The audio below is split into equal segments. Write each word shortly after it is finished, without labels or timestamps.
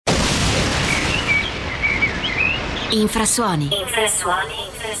Infrasuoni.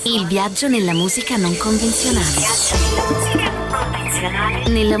 Il viaggio nella musica non convenzionale.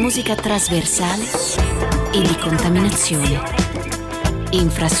 Nella musica trasversale e di contaminazione.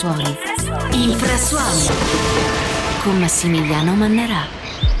 Infrasuoni. Con Massimiliano Mannerà.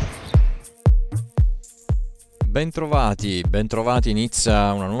 Bentrovati,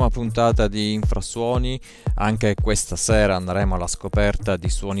 inizia una nuova puntata di Infrasuoni. Anche questa sera andremo alla scoperta di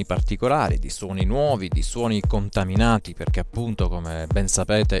suoni particolari, di suoni nuovi, di suoni contaminati, perché appunto, come ben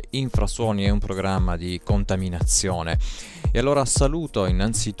sapete, Infrasuoni è un programma di contaminazione. E allora saluto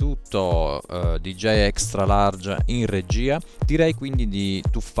innanzitutto DJ Extra Large in regia. Direi quindi di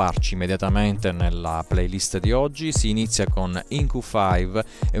tuffarci immediatamente nella playlist di oggi. Si inizia con Inku5,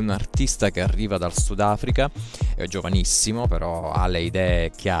 è un artista che arriva dal Sudafrica. È giovanissimo, però ha le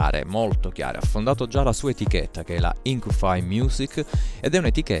idee chiare, molto chiare. Ha fondato già la sua etichetta, che è la Inku5 Music, ed è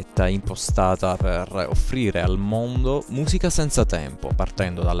un'etichetta impostata per offrire al mondo musica senza tempo,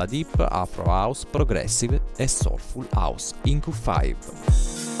 partendo dalla deep, afro house, progressive e soulful house.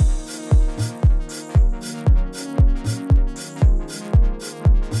 Inku5.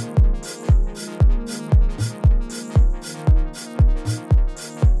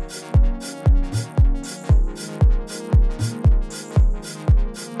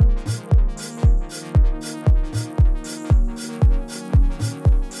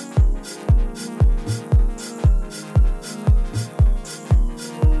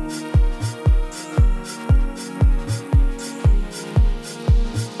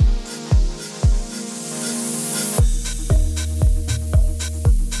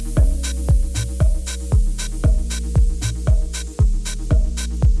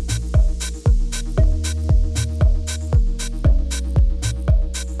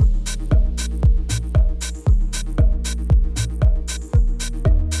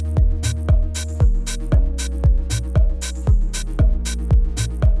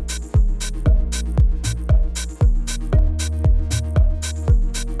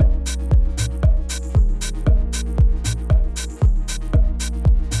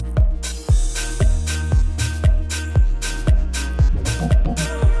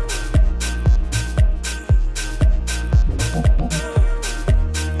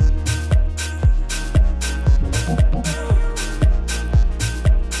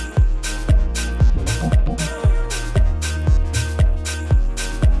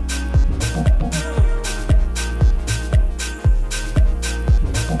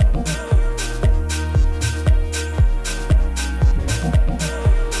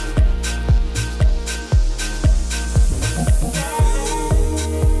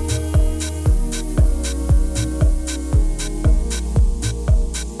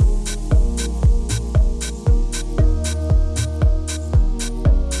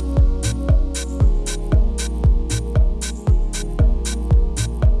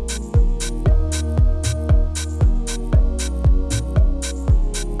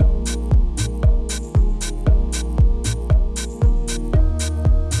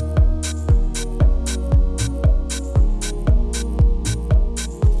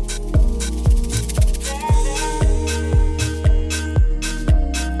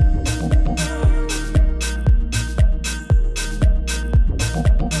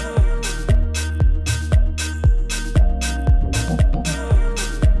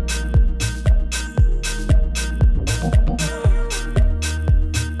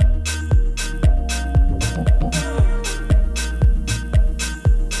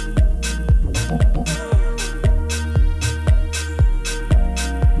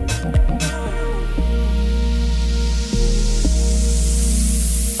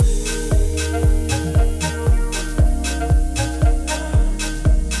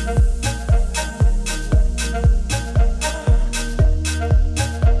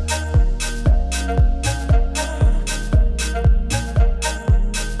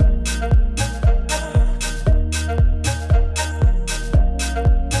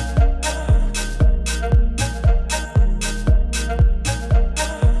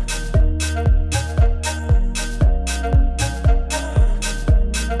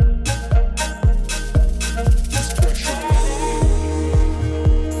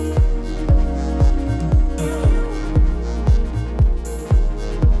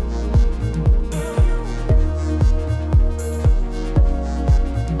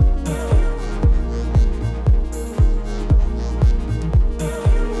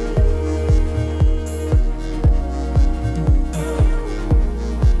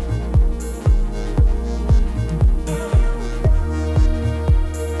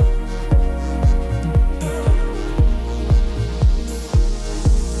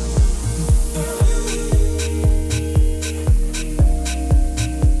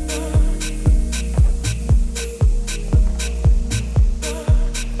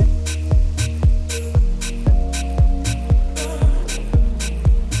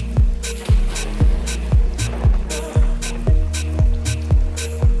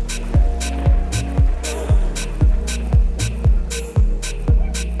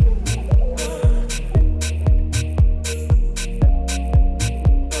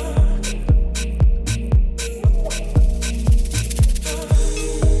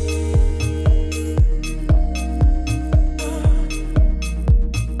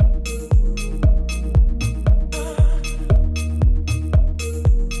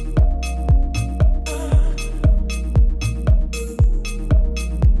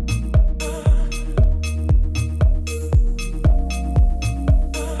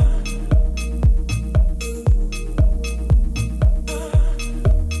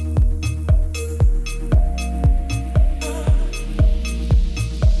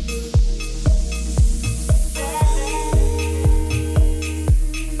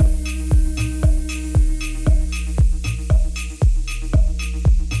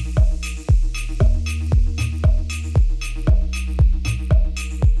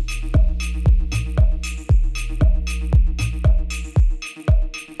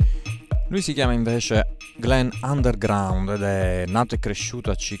 Lui si chiama invece Glenn Underground ed è nato e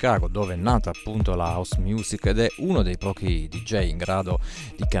cresciuto a Chicago, dove è nata appunto la house music, ed è uno dei pochi DJ in grado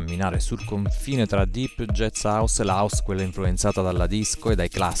di camminare sul confine tra deep jazz house e la house, quella influenzata dalla disco e dai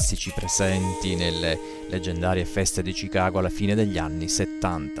classici presenti nelle leggendarie feste di Chicago alla fine degli anni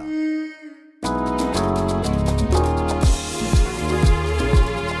 70.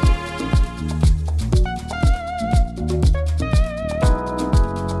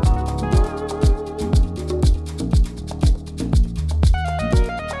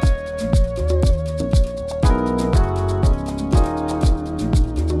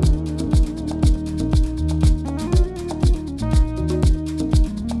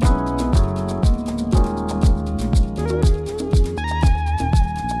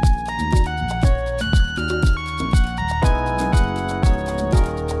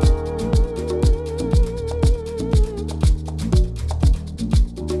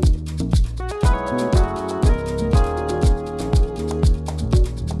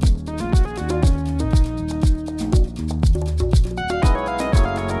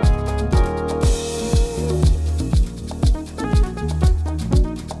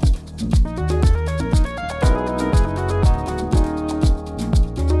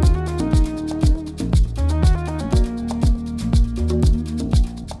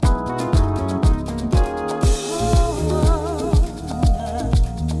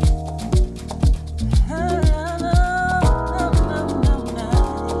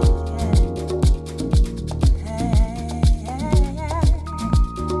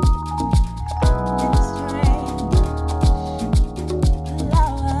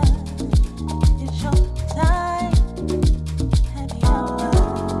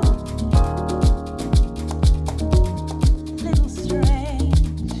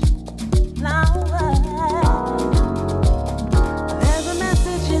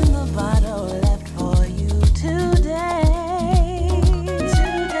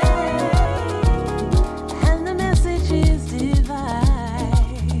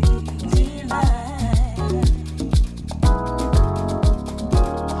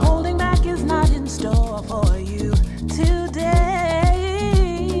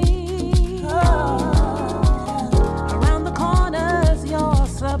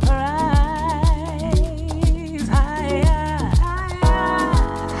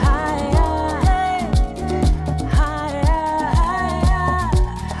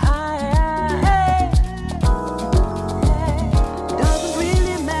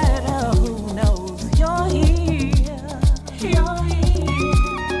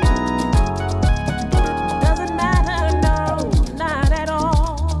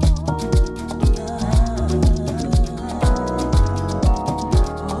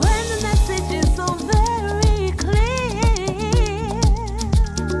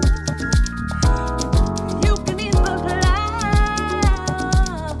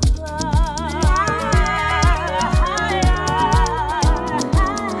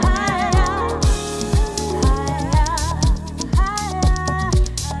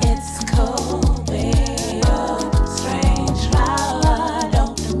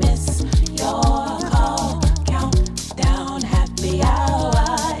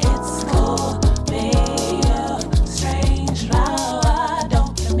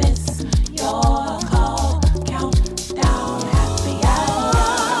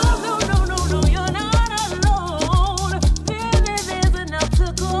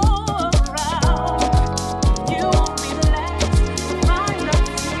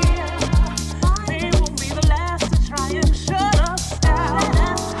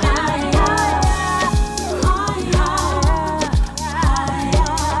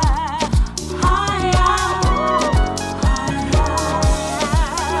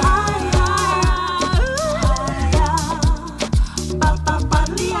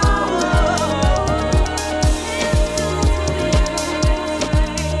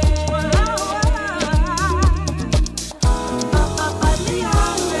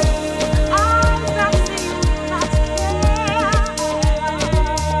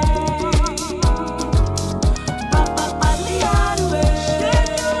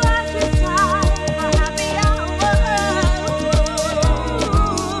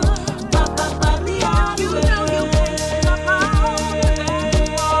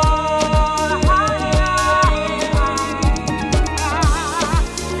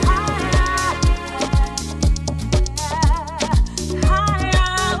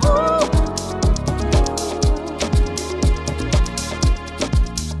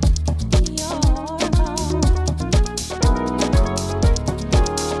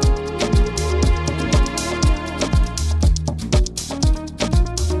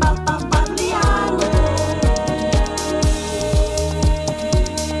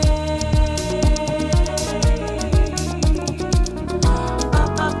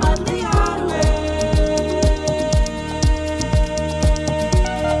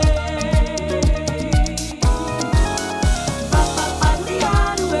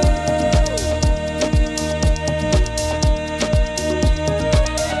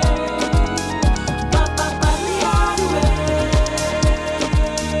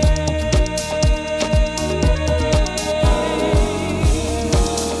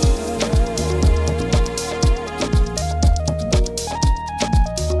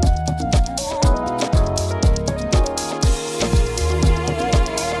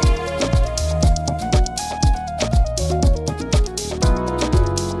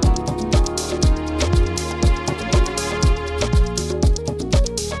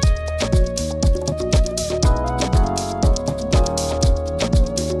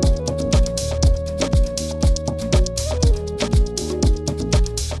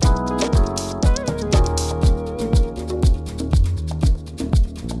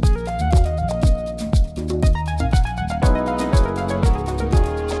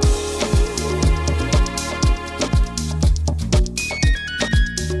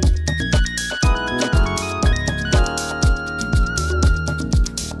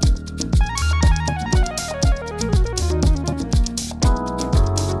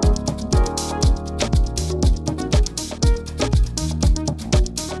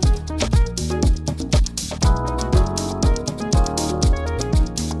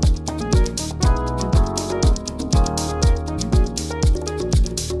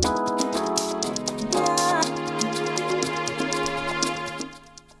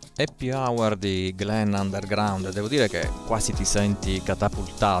 Happy Hour di Glenn Underground. Devo dire che quasi ti senti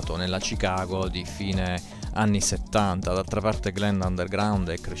catapultato nella Chicago di fine anni 70. D'altra parte Glenn Underground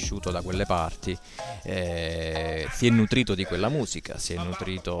è cresciuto da quelle parti, si è nutrito di quella musica, si è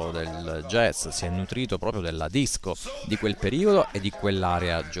nutrito del jazz, si è nutrito proprio della disco di quel periodo e di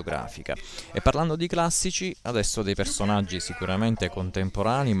quell'area geografica. E parlando di classici, adesso dei personaggi sicuramente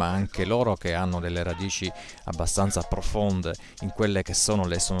contemporanei, ma anche loro che hanno delle radici abbastanza profonde in quelle che sono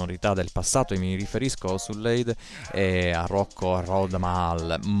le sonorità del passato, e mi riferisco a Sullade e a Rocco e Rod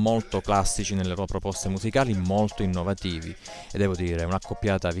Mahal, molto classici nelle loro proposte musicali, molto innovativi, e devo dire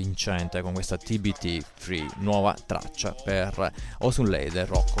un'accoppiata vincente con questa TBT Free, nuova traccia per Osunlade e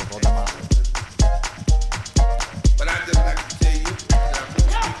Rocco e Rod Mahal.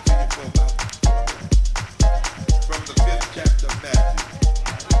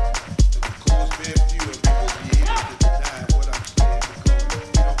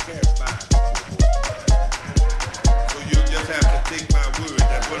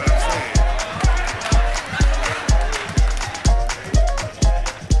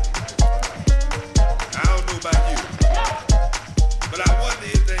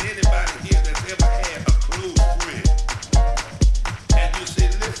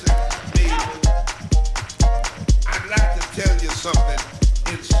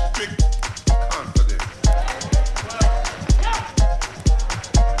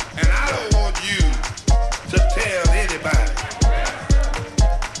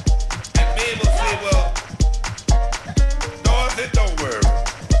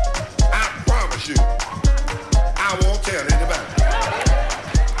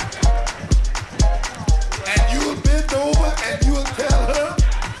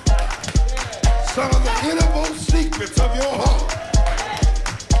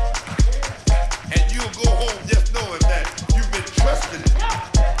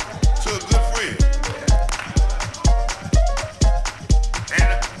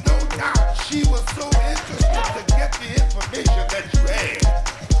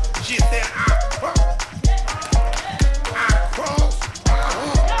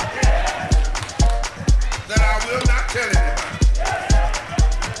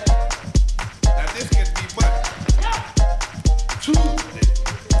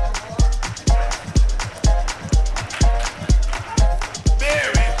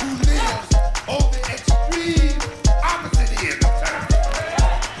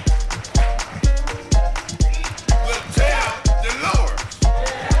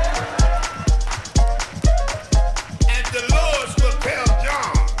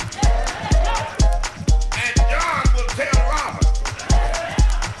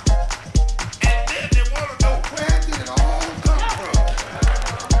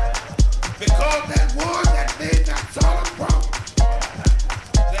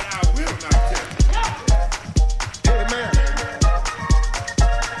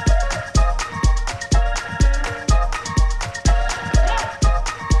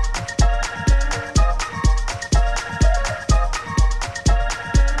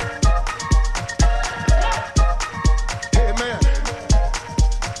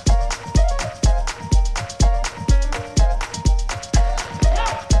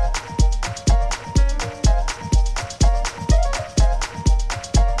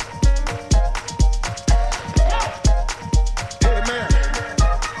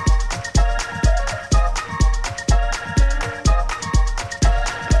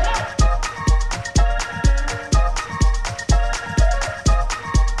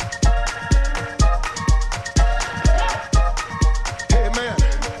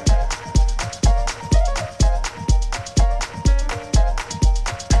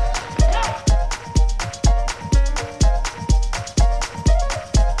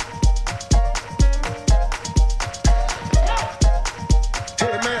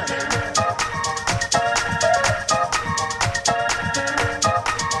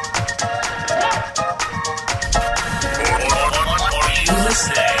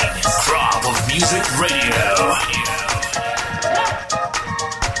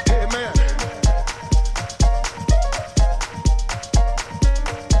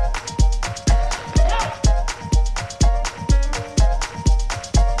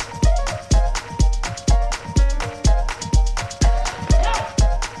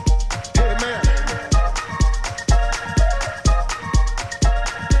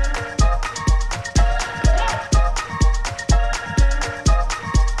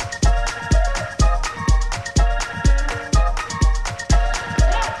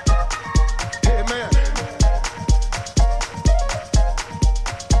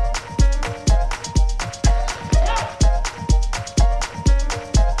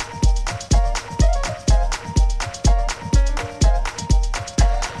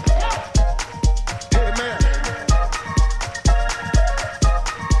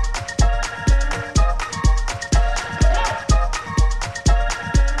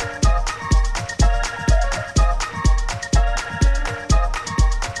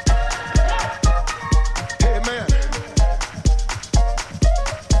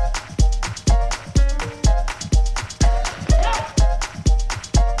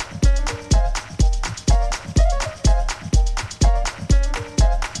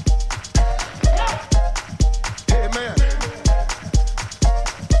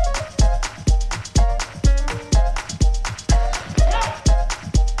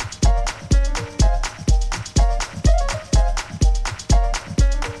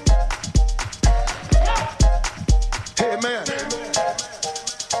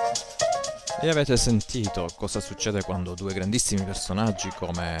 E avete sentito cosa succede quando due grandissimi personaggi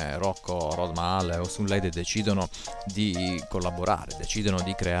come Rocco Rodmale o Sun Lady decidono di collaborare, decidono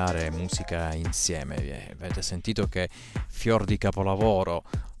di creare musica insieme. Avete sentito che fior di capolavoro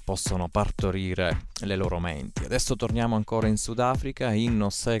possono partorire le loro menti. Adesso torniamo ancora in Sudafrica.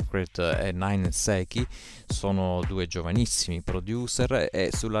 Inno Secret e Nine Seki sono due giovanissimi producer e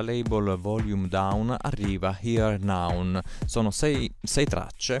sulla label Volume Down arriva Here Now. Sono sei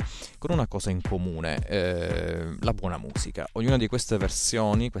tracce con una cosa in comune, la buona musica. Ognuna di queste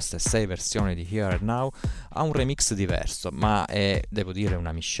versioni, queste 6 versioni di Here Now, ha un remix diverso, ma è, devo dire,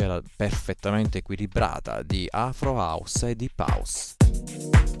 una miscela perfettamente equilibrata di Afro House e Deep House.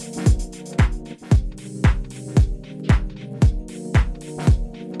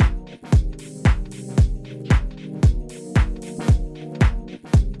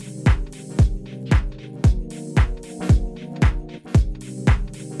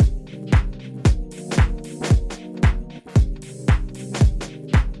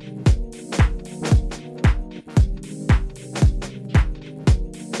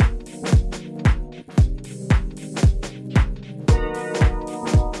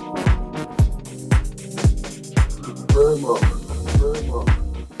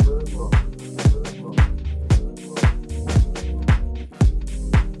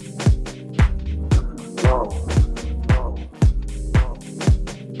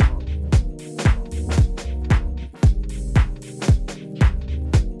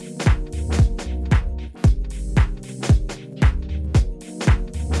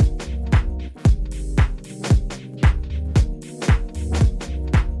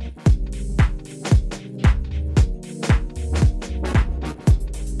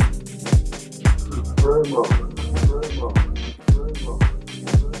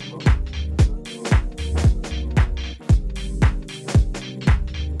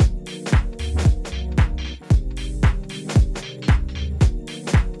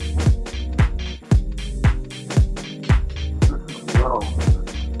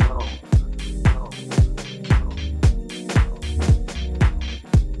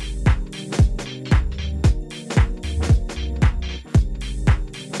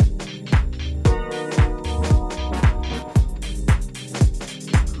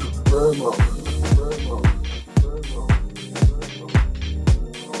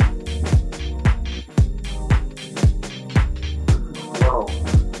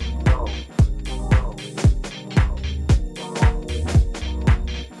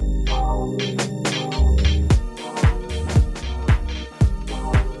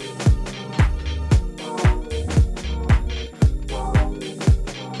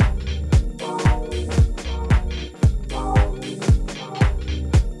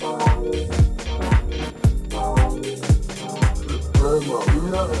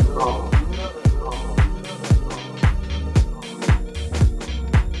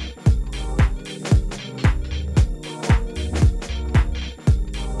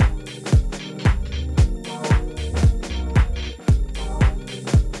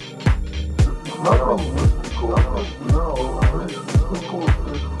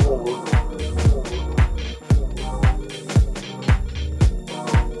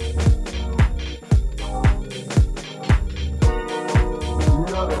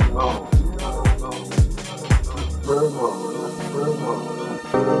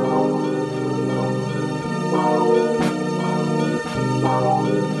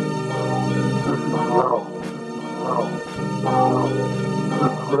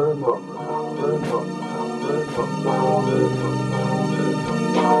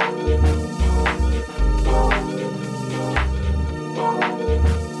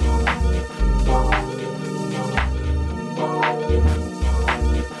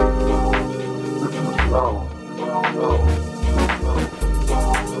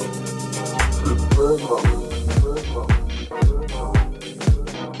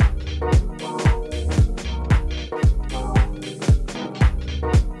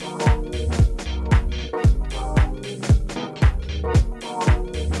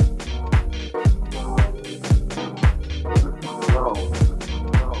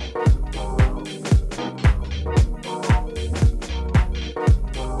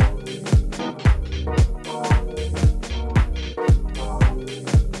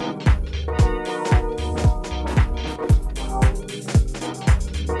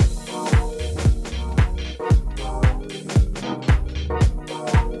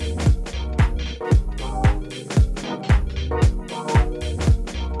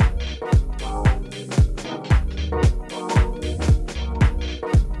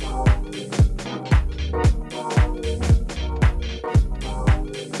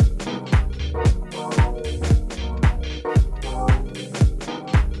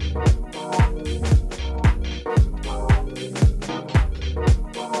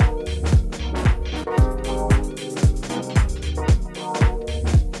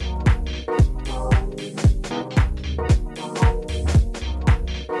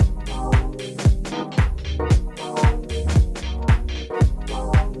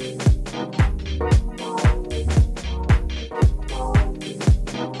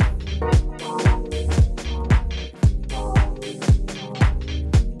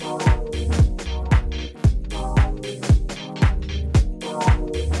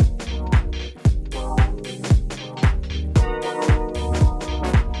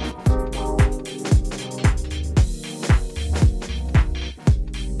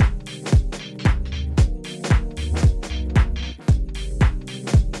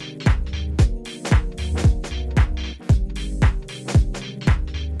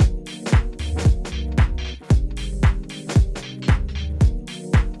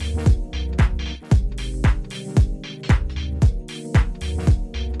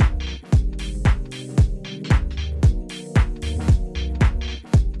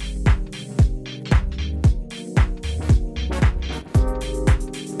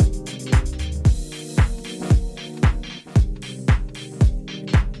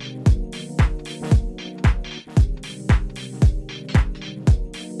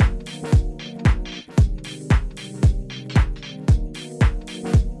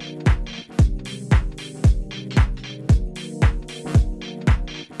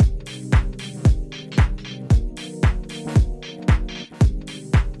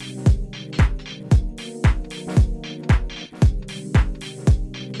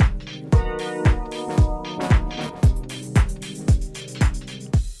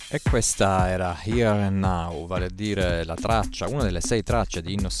 E questa era Here and Now, vale a dire la traccia, una delle 6 tracce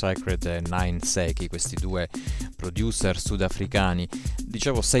di Inno Sacred e Nine Seki, questi due producer sudafricani.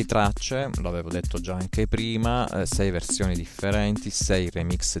 Dicevo 6 tracce, l'avevo detto già anche prima, 6 versioni differenti, 6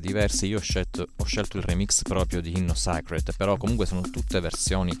 remix diversi. Io ho scelto il remix proprio di Inno Sacred, però comunque sono tutte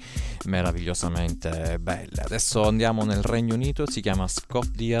versioni meravigliosamente belle. Adesso andiamo nel Regno Unito, si chiama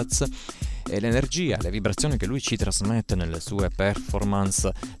Scott Diaz. E l'energia, le vibrazioni che lui ci trasmette nelle sue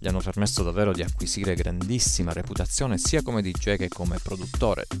performance gli hanno permesso davvero di acquisire grandissima reputazione sia come DJ che come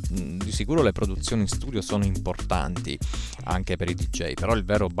produttore. Di sicuro le produzioni in studio sono importanti anche per i DJ, però il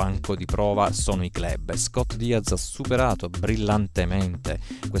vero banco di prova sono i club e Scott Diaz ha superato brillantemente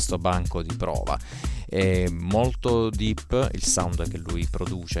questo banco di prova. È molto deep il sound che lui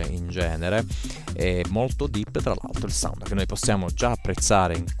produce in genere, è molto deep tra l'altro il sound che noi possiamo già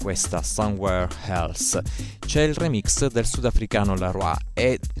apprezzare in questa Somewhere Else. C'è il remix del sudafricano Leroy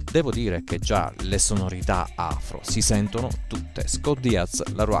e devo dire che già le sonorità afro si sentono tutte. Scott Diaz,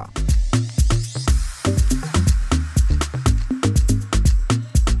 Leroy.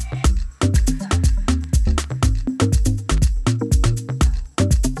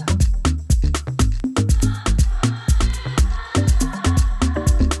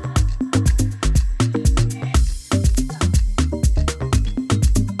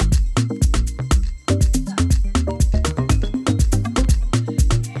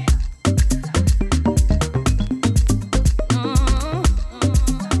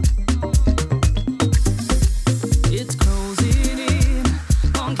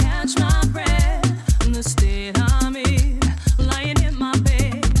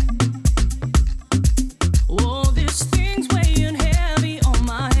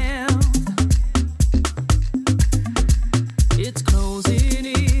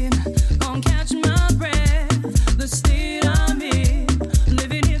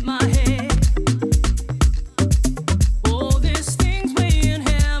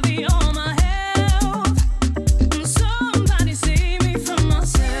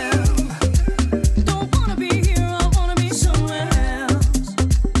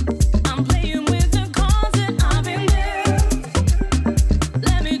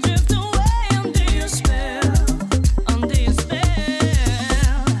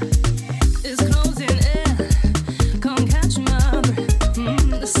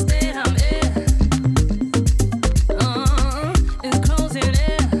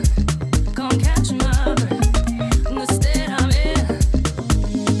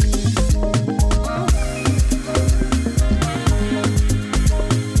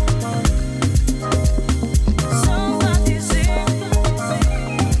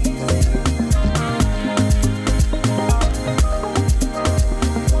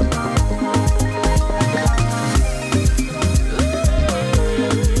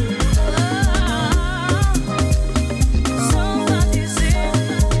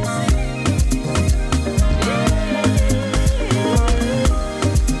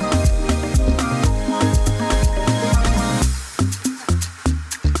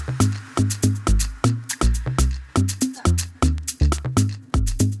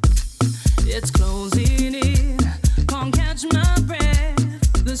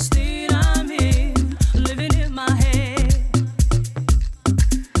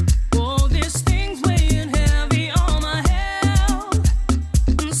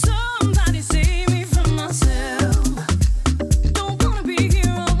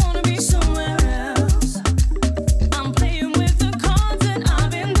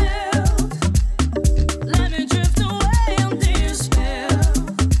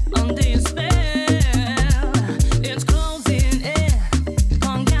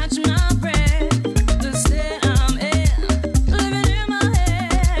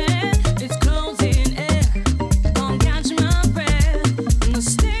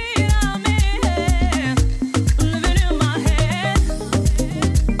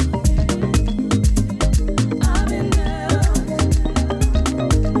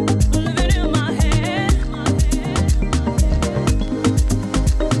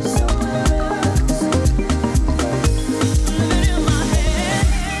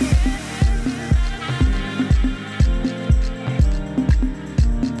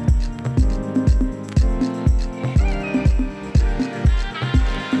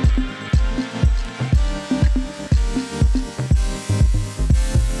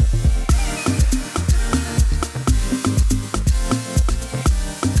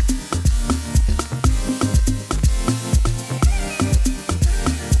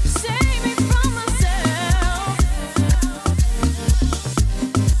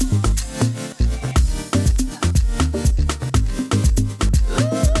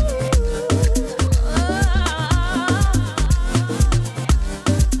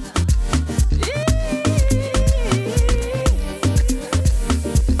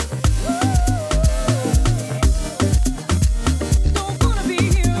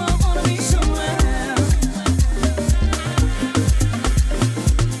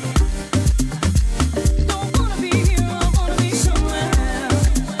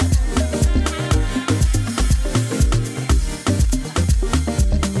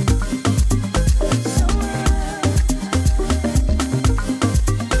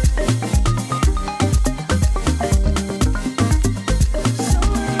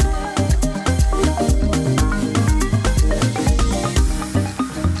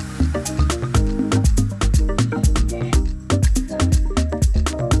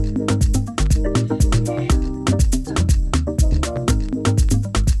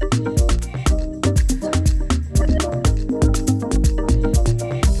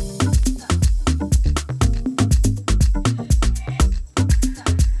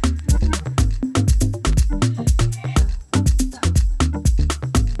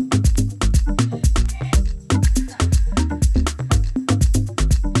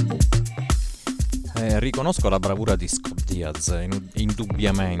 riconosco la bravura di Scott Diaz,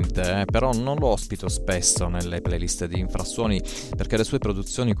 indubbiamente, però non lo ospito spesso nelle playlist di Infrasuoni perché le sue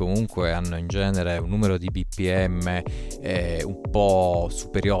produzioni comunque hanno in genere un numero di BPM un po'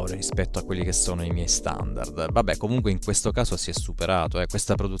 superiore rispetto a quelli che sono i miei standard. Vabbè, comunque in questo caso si è superato,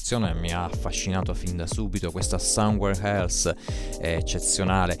 questa produzione mi ha affascinato fin da subito, questa Somewhere Else è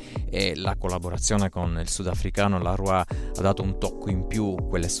eccezionale e la collaborazione con il sudafricano Laroi ha dato un tocco in più,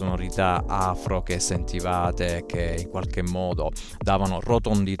 quelle sonorità afro che sentivate che in qualche modo davano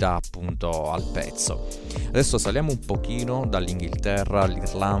rotondità appunto al pezzo. Adesso saliamo un pochino dall'Inghilterra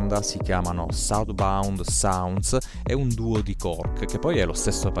all'Irlanda, si chiamano Southbound Sounds, è un duo di Cork che poi è lo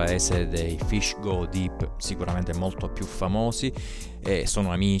stesso paese dei Fish Go Deep, sicuramente molto più famosi, e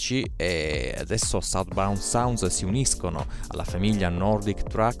sono amici e adesso Southbound Sounds si uniscono alla famiglia Nordic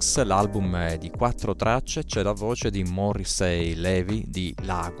Tracks. L'album è di 4 tracce, c'è la voce di Morrissey Levy di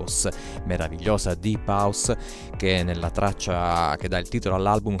Lagos, meravigliosa deep house che nella traccia che dà il titolo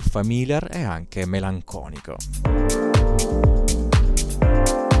all'album Familiar è anche melanconico.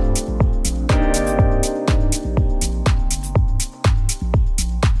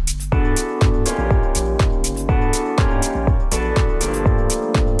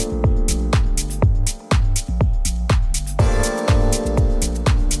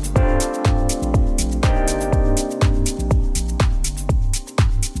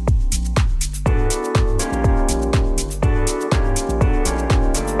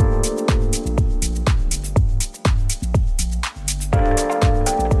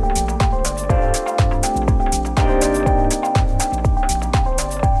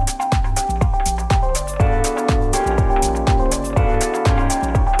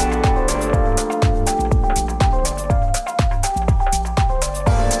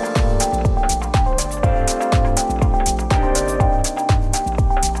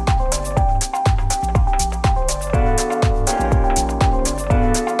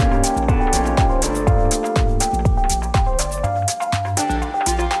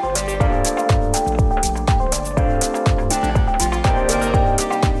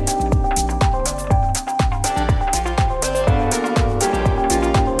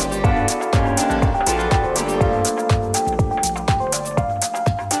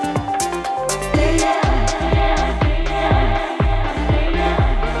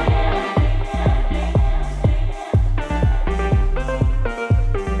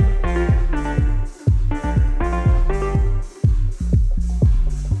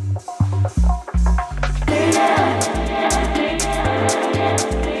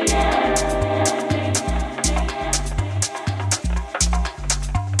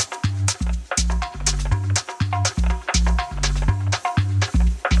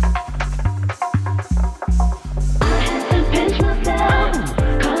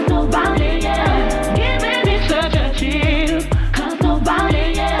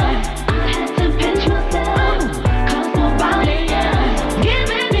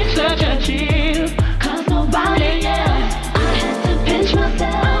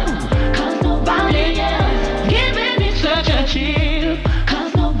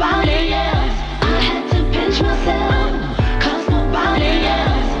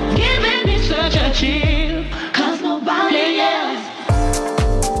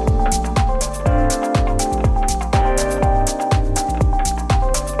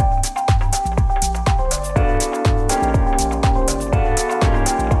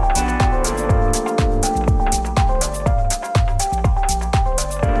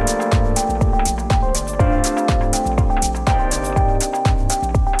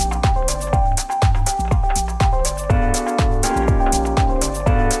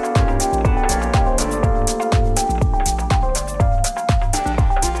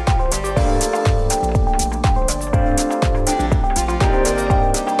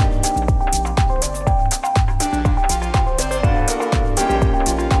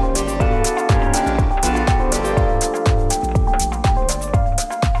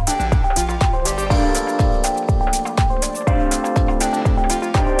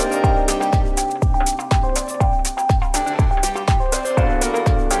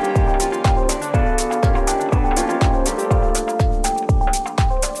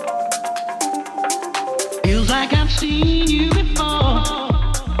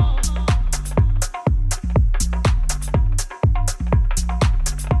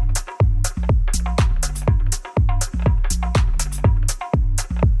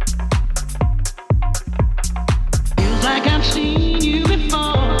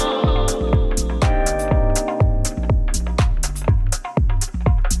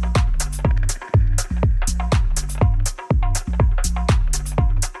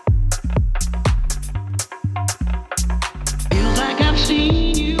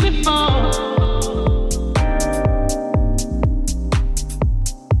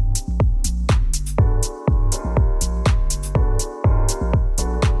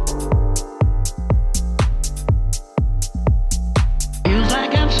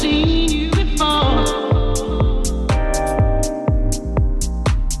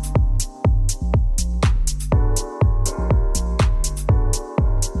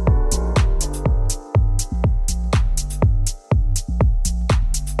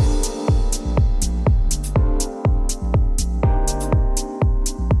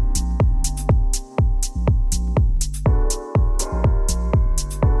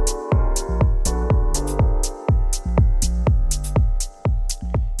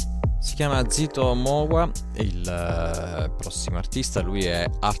 chiama Zito Mowa, il prossimo artista. Lui è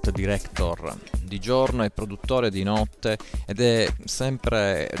art director di giorno e produttore di notte ed è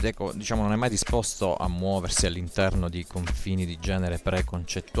sempre, diciamo, non è mai disposto a muoversi all'interno di confini di genere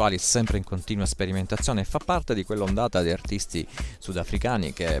preconcettuali, è sempre in continua sperimentazione e fa parte di quell'ondata di artisti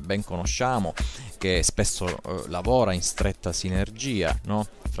sudafricani che ben conosciamo, che spesso lavora in stretta sinergia, no?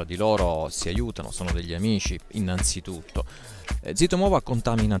 Fra di loro si aiutano, sono degli amici innanzitutto. Zito Mova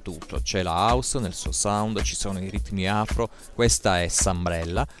contamina tutto, c'è la house nel suo sound, ci sono i ritmi afro, questa è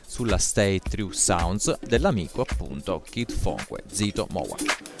Sambrella sulla Stay True Sounds dell'amico appunto Kid Fonque, Zito Mova.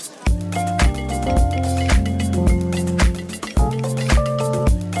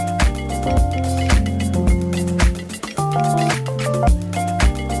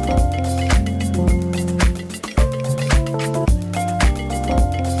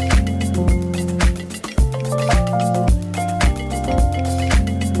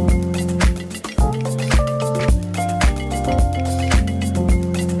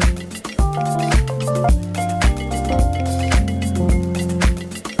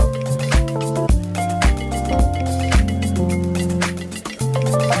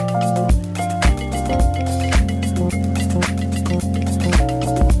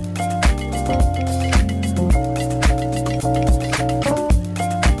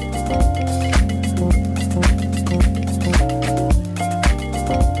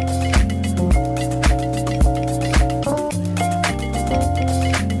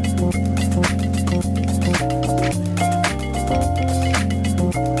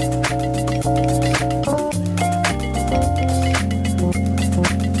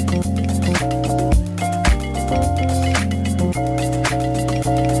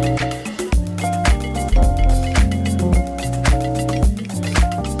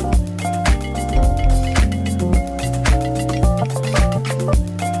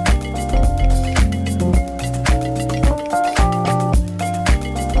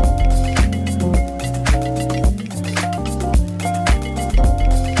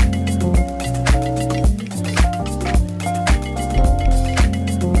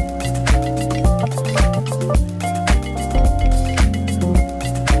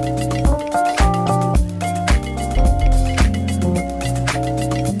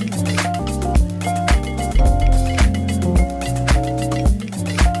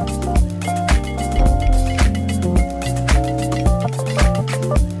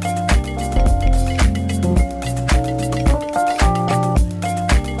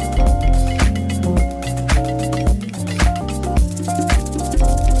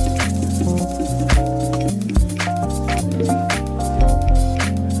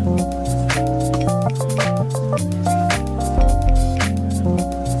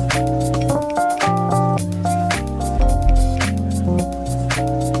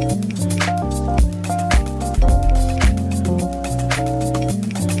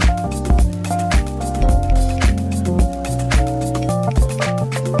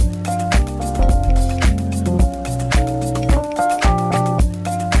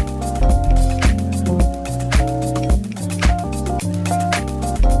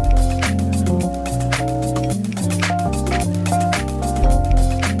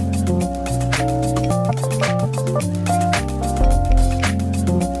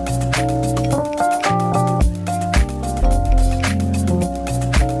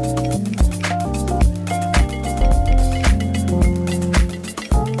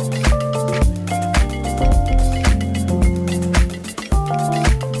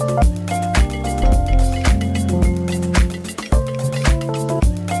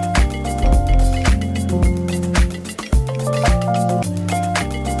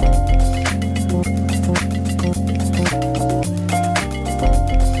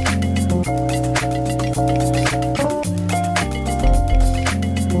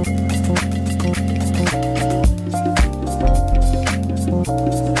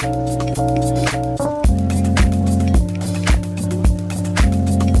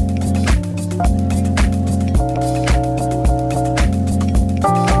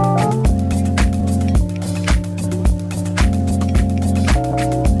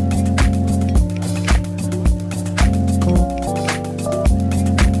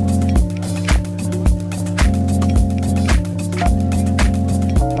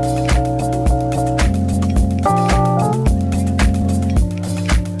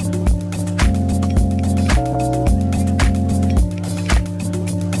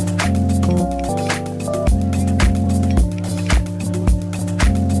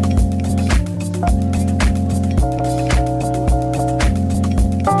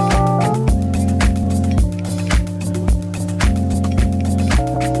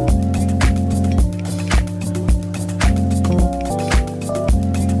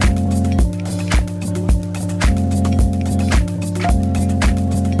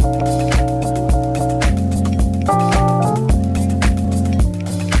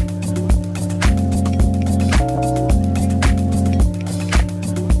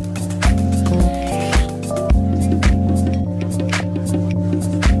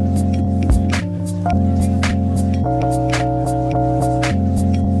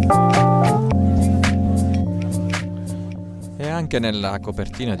 Anche nella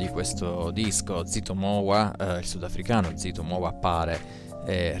copertina di questo disco Zito Mowa, il sudafricano Zito Mowa appare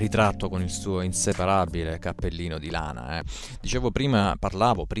ritratto con il suo inseparabile cappellino di lana.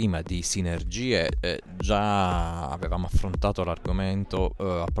 Parlavo prima di sinergie, già avevamo affrontato l'argomento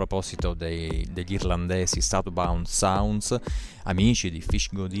a proposito degli irlandesi Southbound Sounds, amici di Fish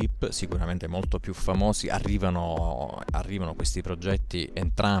Go Deep, sicuramente molto più famosi. Arrivano questi progetti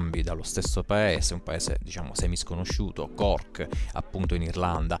entrambi dallo stesso paese, un paese diciamo semisconosciuto, Cork, appunto in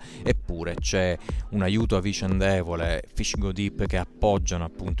Irlanda, eppure c'è un aiuto vicendevole, Fish Go Deep che appoggiano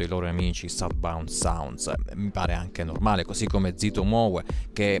appunto i loro amici Southbound Sounds. Mi pare anche normale, così come Zito Mowe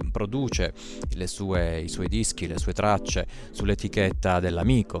che produce i suoi dischi, le sue tracce sull'etichetta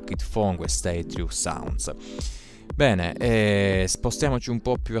dell'amico Kid Fongo e Stay True Sounds. Bene, spostiamoci un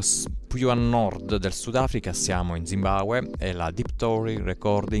po' più a nord del Sudafrica, siamo in Zimbabwe e la Deep Tory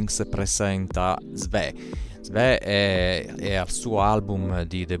Recordings presenta Sve. Sve è al suo album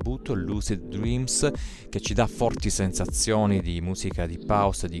di debutto Lucid Dreams, che ci dà forti sensazioni di musica di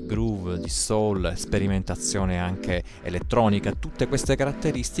house, di groove, di soul, sperimentazione anche elettronica. Tutte queste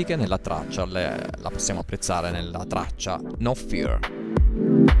caratteristiche nella traccia la possiamo apprezzare nella traccia No Fear.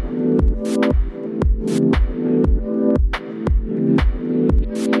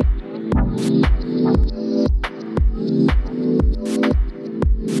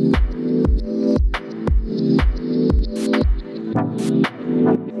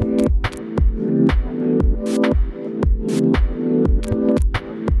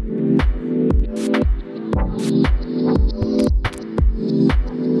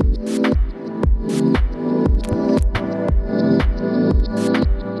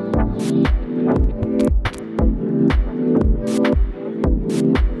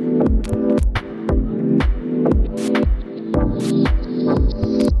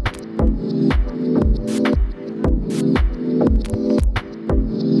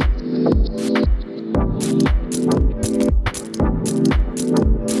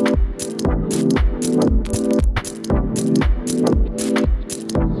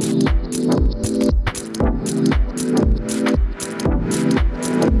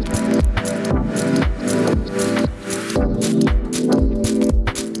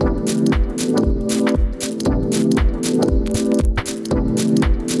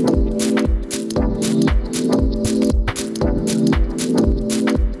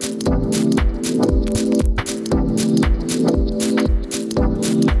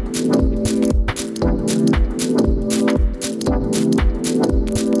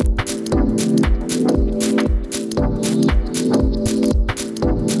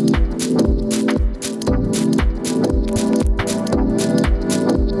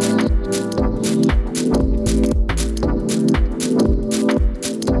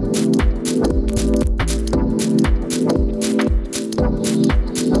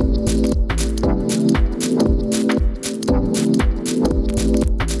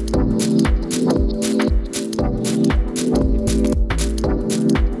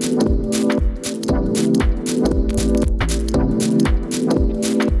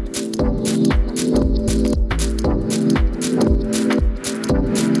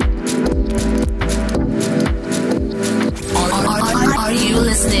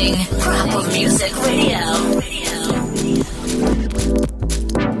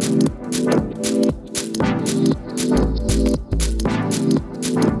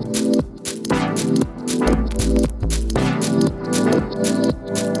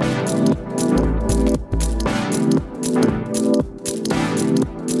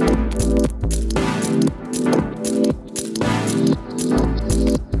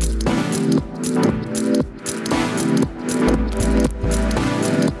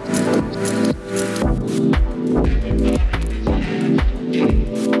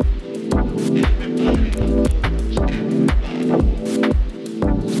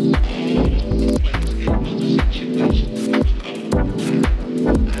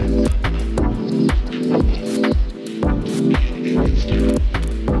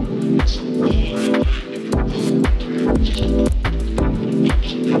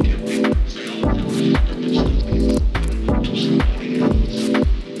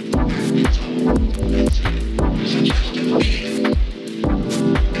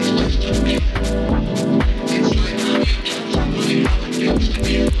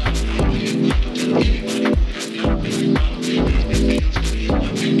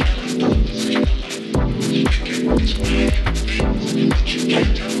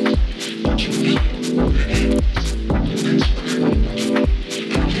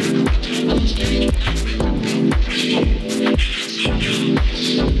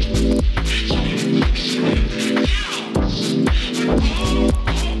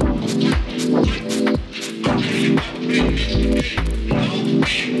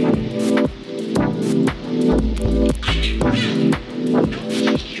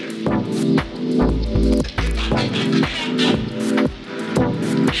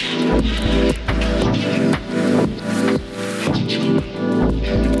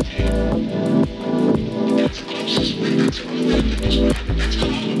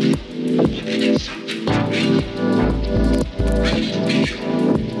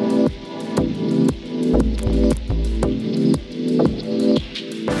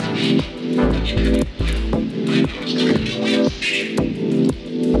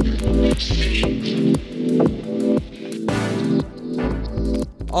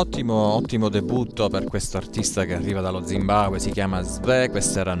 Ottimo debutto per questo artista che arriva dallo Zimbabwe, si chiama Sve,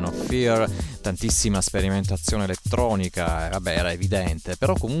 queste erano Fear, tantissima sperimentazione elettronica, vabbè, era evidente,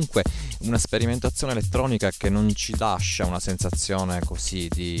 però comunque una sperimentazione elettronica che non ci lascia una sensazione così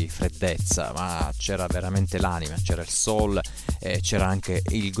di freddezza, ma c'era veramente l'anima, c'era il soul e c'era anche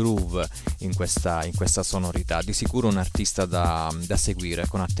il groove in questa sonorità. Di sicuro un artista da seguire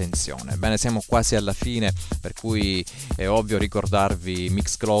con attenzione. Bene, siamo quasi alla fine, per cui è ovvio ricordarvi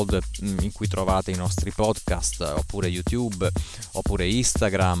Mixcloud, in cui trovate i nostri podcast, oppure YouTube, oppure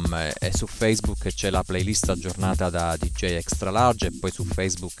Instagram, e su Facebook c'è la playlist aggiornata da DJ Extra Large, e poi su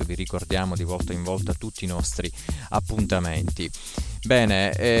Facebook vi ricordiamo di volta in volta tutti i nostri appuntamenti.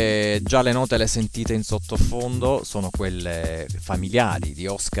 Bene, già le note le sentite in sottofondo, sono quelle familiari di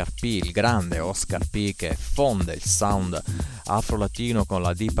Oscar P, il grande Oscar P, che fonde il sound afro-latino con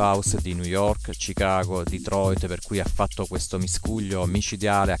la deep house di New York, Chicago, Detroit, per cui ha fatto questo miscuglio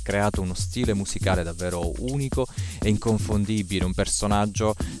micidiale, ha creato uno stile musicale davvero unico e inconfondibile, un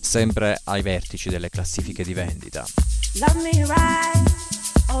personaggio sempre ai vertici delle classifiche di vendita. Love me right,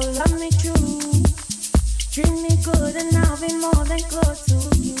 oh love me true. Treat me good and I'll be more than good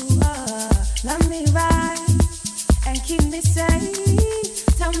to you. Love me right and keep me safe.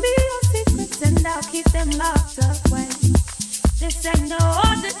 Tell me your secrets and I'll keep them locked away. This ain't no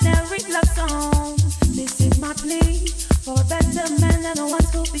ordinary love song. This is my plea for a better man than the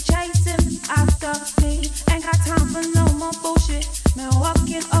ones who be chasing after me. Ain't got time for no more bullshit, man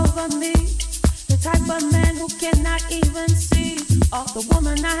walking over me. The type of man who cannot even see all the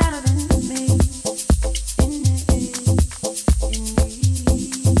woman I have in me.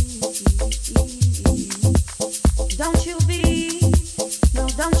 Don't you be, no,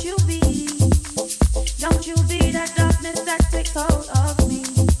 don't you be that darkness that takes hold of me,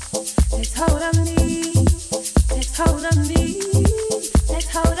 takes hold of me, takes hold of me,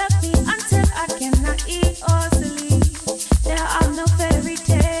 takes hold of me until I cannot eat or sleep. There are no fairy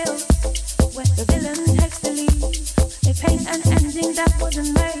tales where the villain takes the lead. They paint an ending that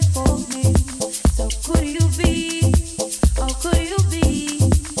wasn't made for me. So could you be, oh could you be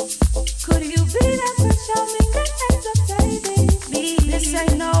that pressure me that ends up saving me? This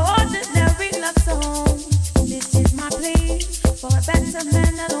ain't no ordinary love song. This is my plea for a better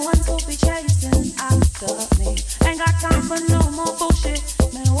man than the ones who be chasing after me. Ain't got time for no more bullshit,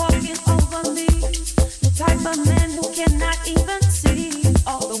 man walking over me. The type of man who cannot even see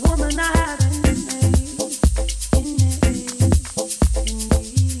all the woman I have in me.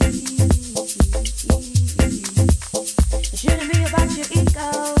 It shouldn't be about your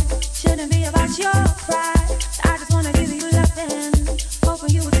ego, shouldn't be about your pride. I just wanna give you loving,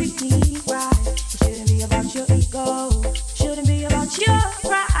 hoping you will treat me right. It shouldn't be about your ego, shouldn't be about your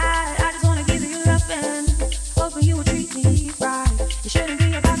pride. I just wanna give you loving, hoping you will treat me right. It shouldn't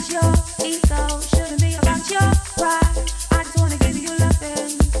be about your ego, shouldn't be about your pride. I just wanna give you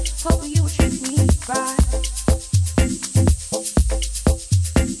loving, hoping you will treat me right.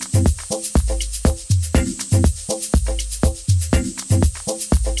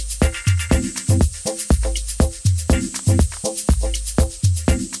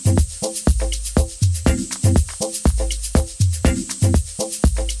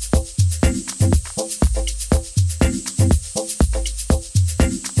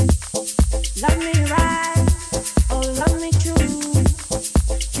 Love me right, oh love me true.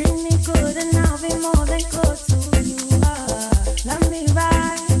 Treat me good and I'll be more than good to you. Love me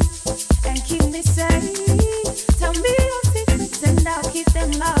right and keep me safe. Tell me your secrets and I'll keep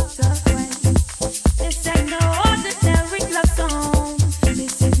them locked away. This ain't no ordinary love song.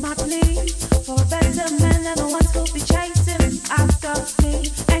 This is my plea for a better man than the ones who be chasing after me.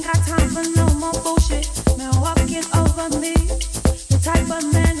 Ain't got time for no more bullshit, man walking over me. The type of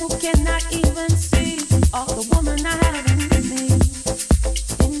man who cannot even see all the woman I have in me.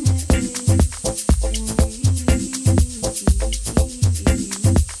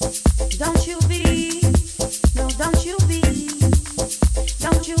 Don't you be, no, don't you be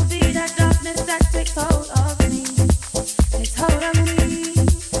that darkness that takes hold of me, takes hold of me,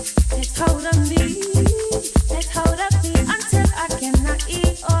 takes hold of me, takes hold of me until I cannot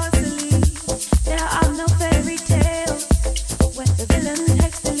eat or sleep. There are no fairy tales where the villain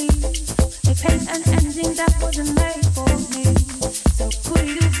takes the lead.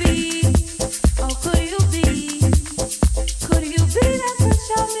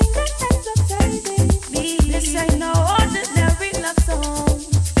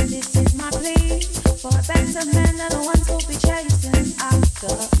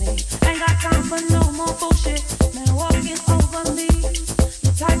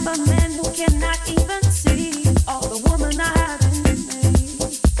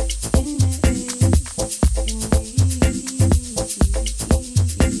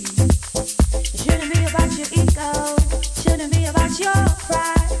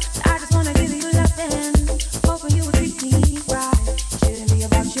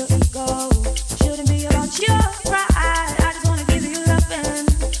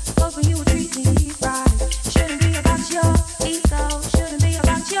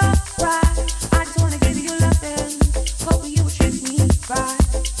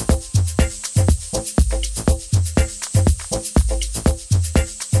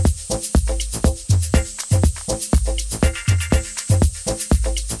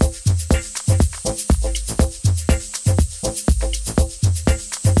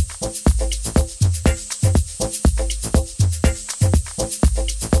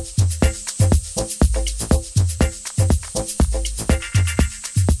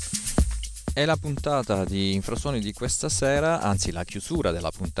 E la puntata di Infrasuoni di questa sera, anzi la chiusura della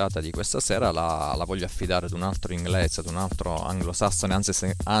puntata di questa sera la voglio affidare ad un altro inglese, ad un altro anglosassone,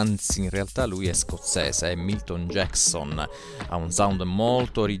 anzi in realtà lui è scozzese, è Milton Jackson. Ha un sound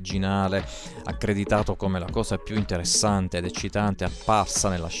molto originale, accreditato come la cosa più interessante ed eccitante apparsa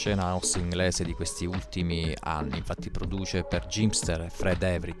nella scena house inglese di questi ultimi anni. Infatti produce per Jimster e Fred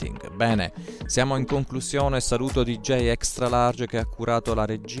Everything. Bene, siamo in conclusione, saluto DJ Extra Large che ha curato la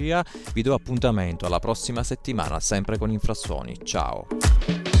regia, vi do appuntamento alla prossima settimana sempre con Infrasuoni. Ciao.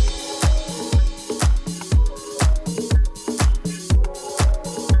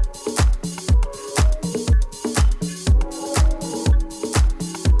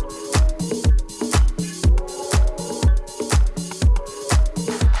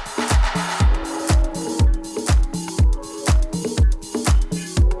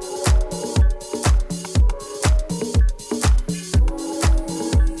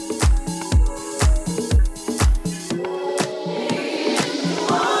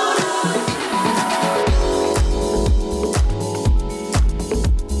 Oh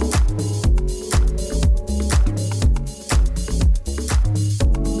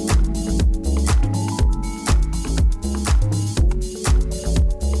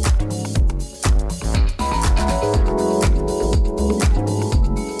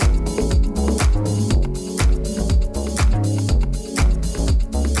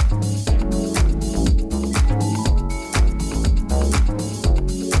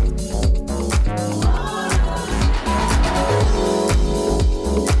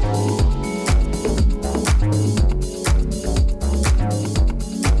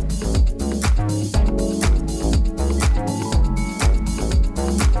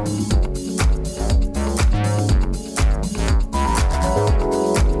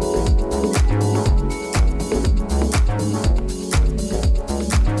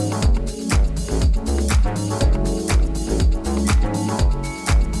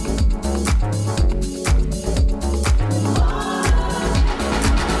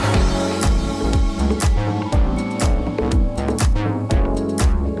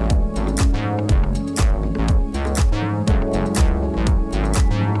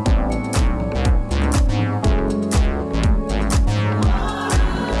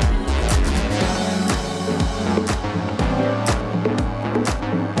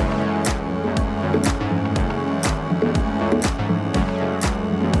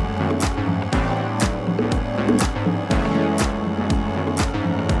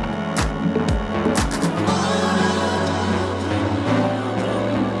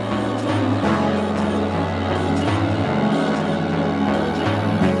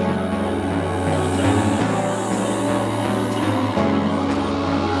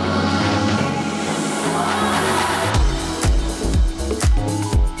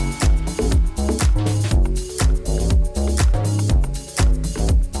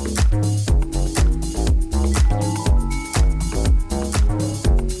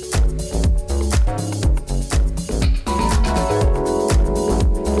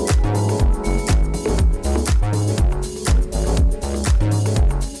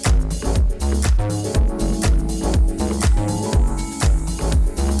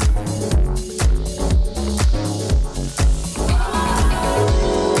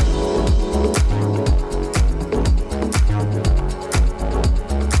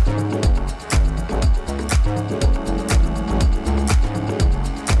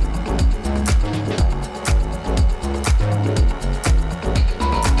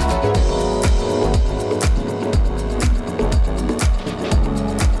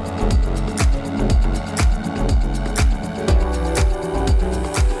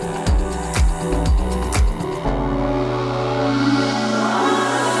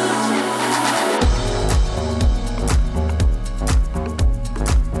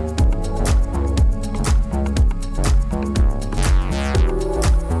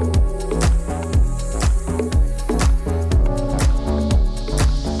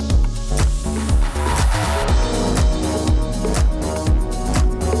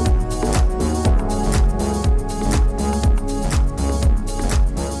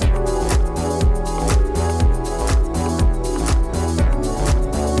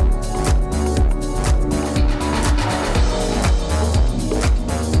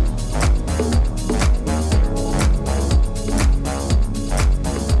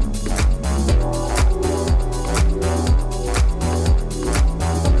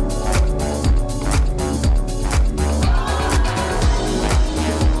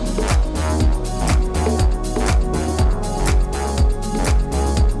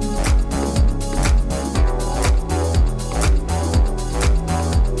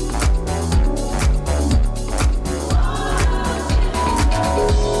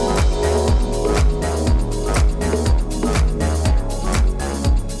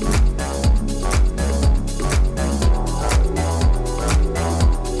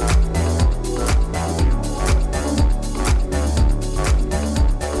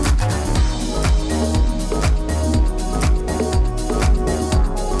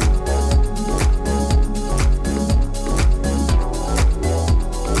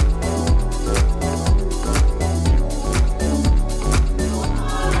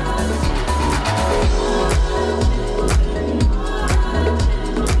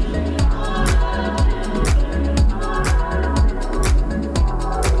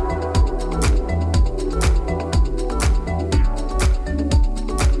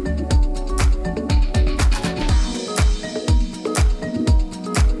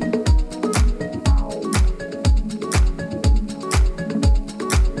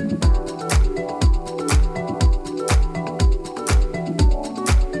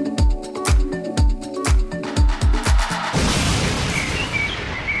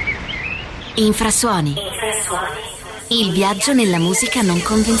Infrasuoni. Il viaggio nella musica non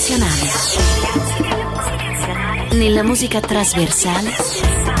convenzionale. Nella musica trasversale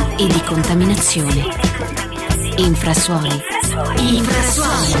e di contaminazione. Infrasuoni.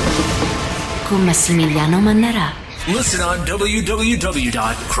 Infrasuoni. Con Massimiliano Mannarà. Listen on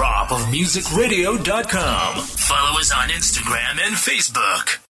www.cropofmusicradio.com. Follow us on Instagram and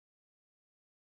Facebook.